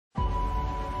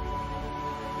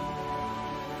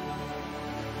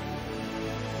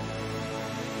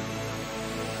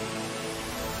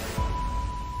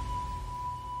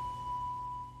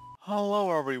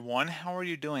Hello everyone, how are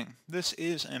you doing? This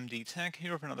is MD Tech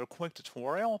here with another quick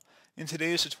tutorial. In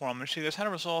today's tutorial, I'm going to show you guys how to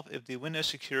resolve if the Windows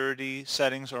security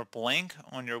settings are blank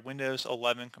on your Windows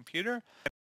 11 computer.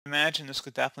 Imagine this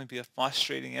could definitely be a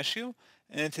frustrating issue,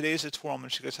 and in today's tutorial, I'm going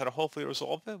to show you guys how to hopefully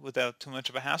resolve it without too much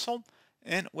of a hassle.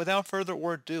 And without further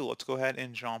ado, let's go ahead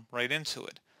and jump right into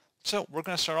it. So we're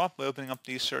going to start off by opening up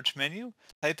the search menu,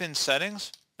 type in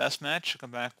settings, best match,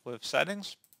 come back with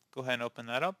settings, go ahead and open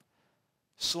that up.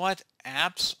 Select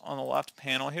Apps on the left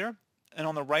panel here, and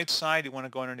on the right side you want to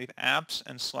go underneath Apps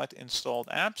and select Installed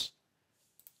Apps.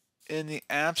 In the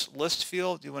Apps list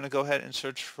field you want to go ahead and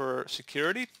search for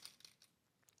Security.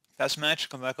 Best match,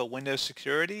 come back to Windows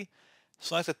Security,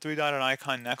 select the three-dotted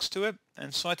icon next to it,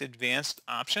 and select Advanced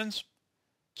Options.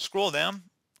 Scroll down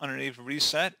underneath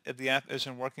Reset. If the app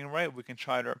isn't working right, we can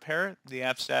try to repair it. The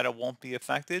app's data won't be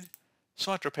affected.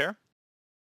 Select Repair.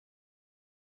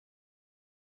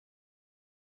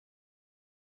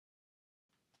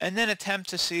 And then attempt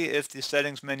to see if the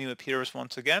settings menu appears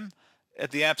once again. If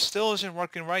the app still isn't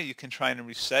working right, you can try and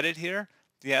reset it here.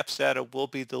 The app's data will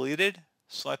be deleted.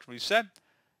 Select Reset.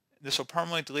 This will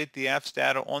permanently delete the app's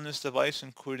data on this device,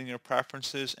 including your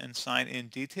preferences and sign-in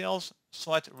details.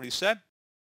 Select Reset.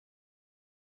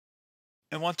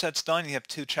 And once that's done, you have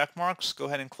two check marks. Go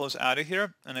ahead and close out of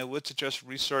here, and I would suggest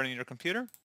restarting your computer.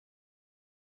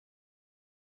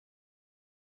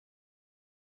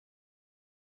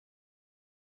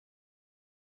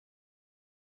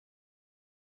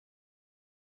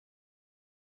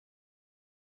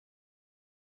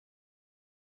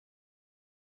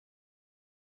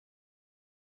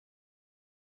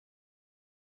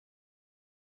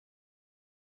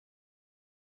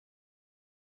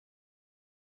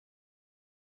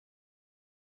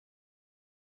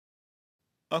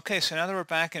 Okay, so now that we're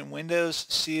back in Windows,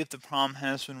 see if the problem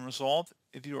has been resolved.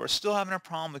 If you are still having a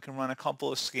problem, we can run a couple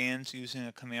of scans using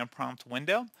a command prompt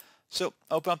window. So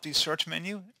open up the search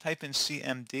menu, type in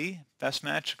CMD, best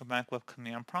match, come back with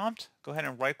command prompt. Go ahead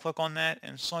and right click on that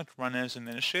and select Run as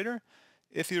Administrator.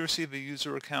 If you receive a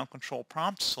user account control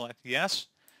prompt, select Yes.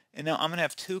 And now I'm going to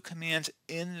have two commands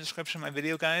in the description of my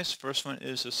video, guys. First one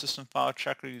is a System File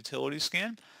Checker Utility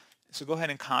Scan. So go ahead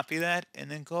and copy that, and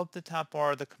then go up the top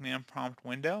bar of the command prompt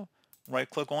window, right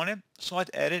click on it,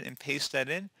 select Edit and paste that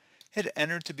in. Hit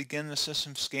Enter to begin the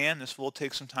system scan. This will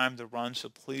take some time to run, so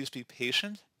please be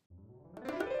patient.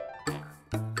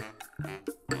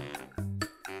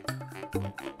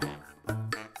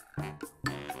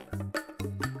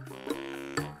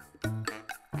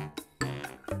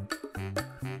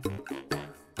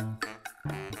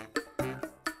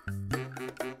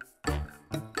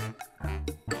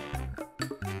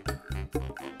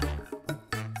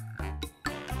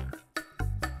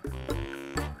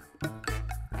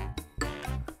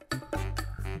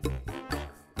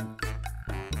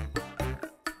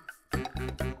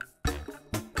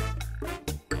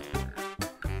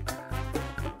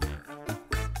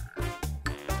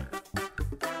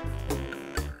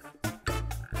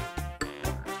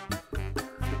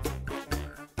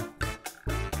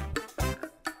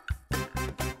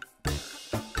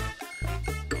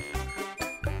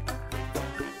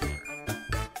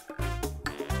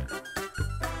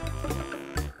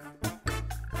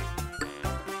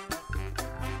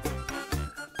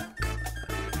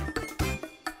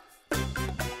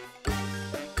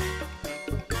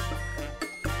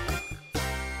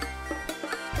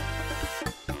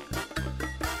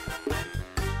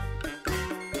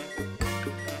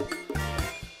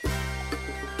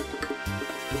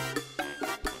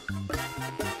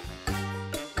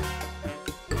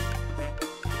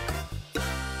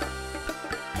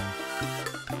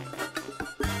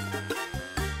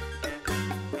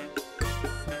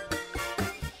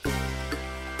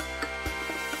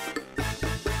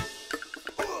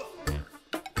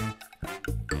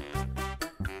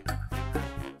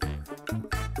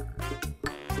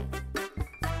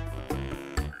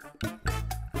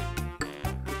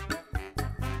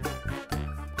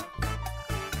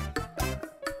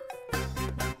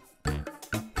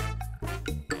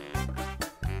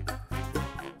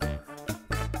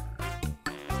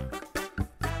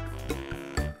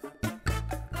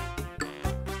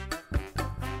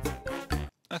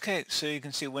 Okay, so you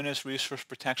can see Windows Resource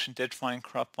Protection did find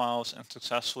corrupt files and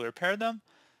successfully repaired them.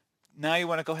 Now you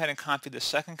want to go ahead and copy the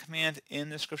second command in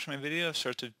the description of my video,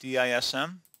 search of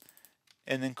DISM,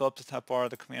 and then go up to the top bar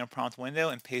of the command prompt window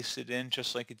and paste it in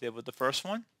just like you did with the first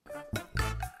one.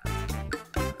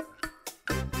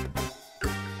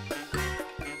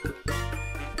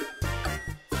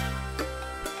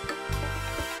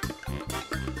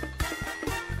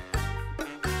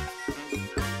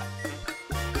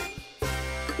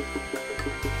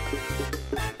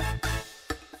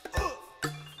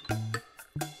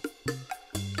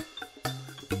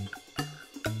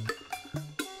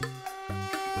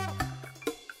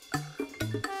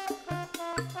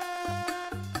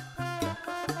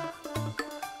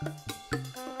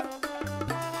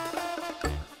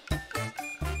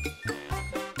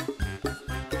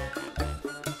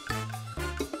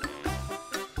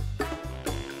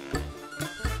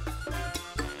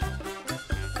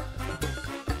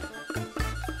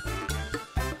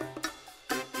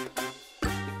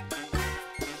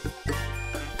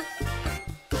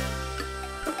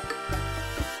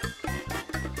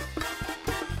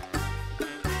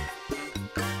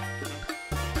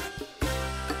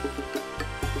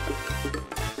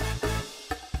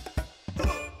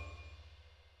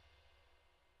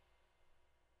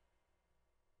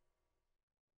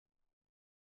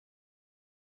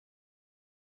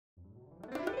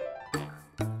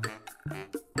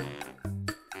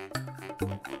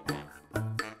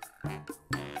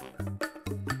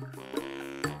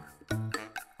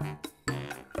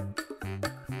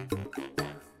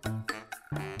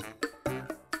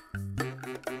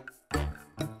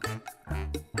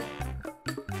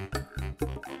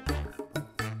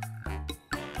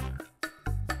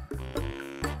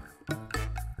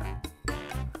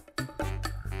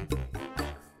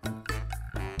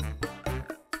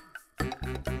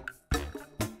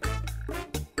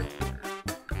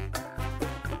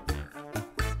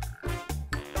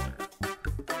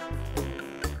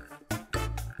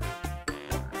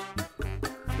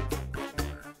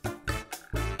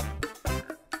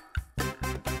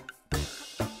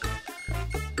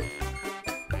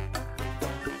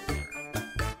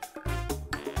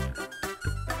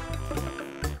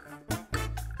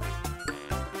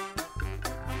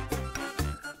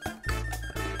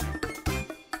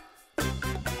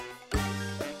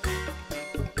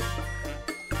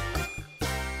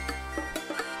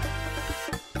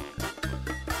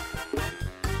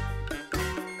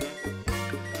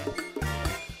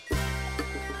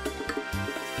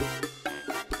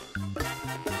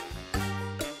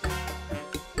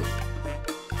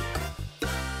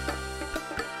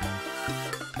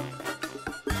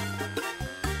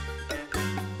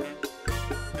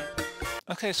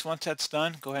 Okay, so once that's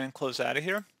done, go ahead and close out of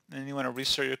here. And then you want to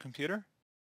restart your computer.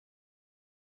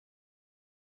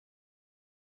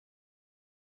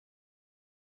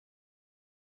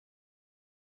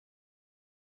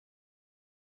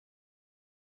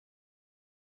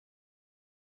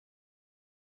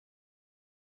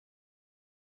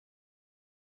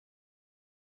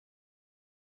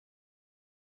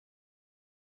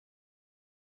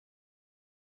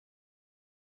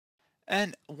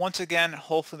 And once again,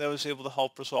 hopefully that was able to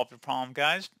help resolve your problem,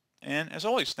 guys. And as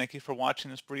always, thank you for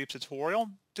watching this brief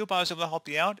tutorial. Do hope I was able to help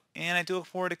you out, and I do look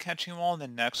forward to catching you all in the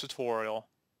next tutorial.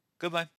 Goodbye.